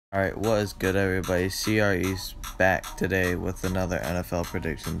Alright, what is good, everybody? CRE's back today with another NFL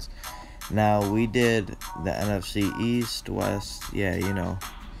predictions. Now, we did the NFC East, West, in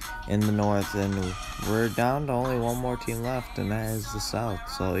the North, and we're down to only one more team left, and that is the South.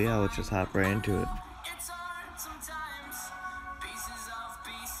 So, yeah, let's just hop right into it.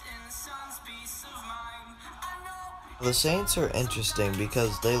 The Saints are interesting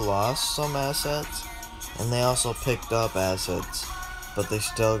because they lost some assets, and they also picked up assets. But they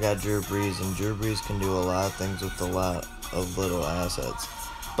still got Drew Brees, and Drew Brees can do a lot of things with a lot of little assets.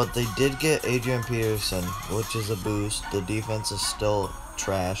 But they did get Adrian Peterson, which is a boost. The defense is still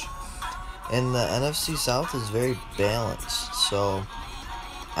trash. And the NFC South is very balanced, so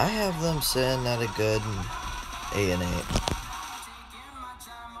I have them sitting at a good 8-8.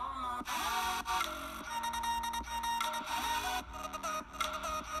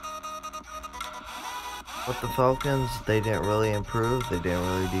 With the Falcons, they didn't really improve, they didn't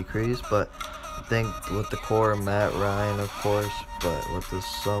really decrease, but I think with the core, Matt Ryan, of course, but with the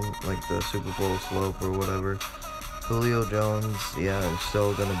the Super Bowl slope or whatever, Julio Jones, yeah, is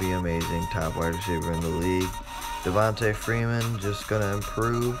still going to be amazing, top wide receiver in the league. Devontae Freeman just going to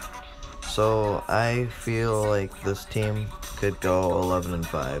improve. So I feel like this team could go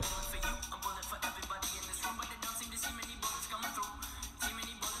 11-5.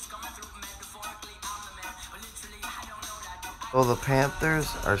 Well, the Panthers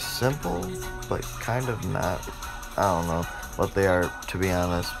are simple, but kind of not. I don't know what they are, to be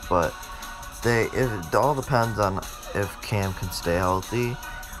honest, but it all depends on if Cam can stay healthy,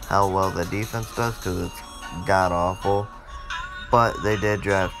 how well the defense does, because it's god-awful. But they did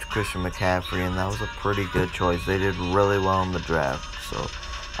draft Christian McCaffrey, and that was a pretty good choice. They did really well in the draft, so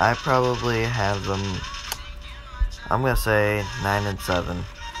I probably have them, I'm going to say 9-7.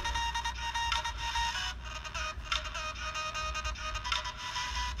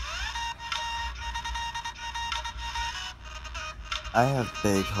 I have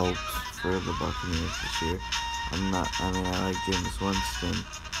big hopes for the Buccaneers this year. I like Jameis Winston,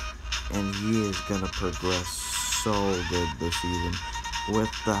 and he is going to progress so good this season with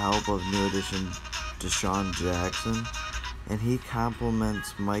the help of new addition Deshaun Jackson. And he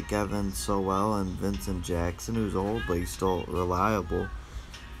complements Mike Evans so well, and Vincent Jackson, who's old, but he's still reliable.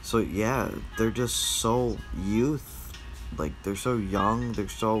 So, yeah, they're just so they're so young, they're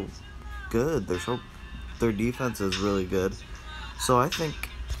so good, their defense is really good. So I think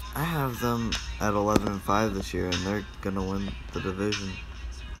I have them at 11-5 this year, and they're gonna win the division.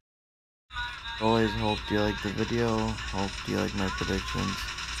 Always hope you like the video. Hope you like my predictions.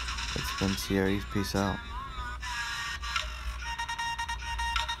 It's been CRE's. Peace out.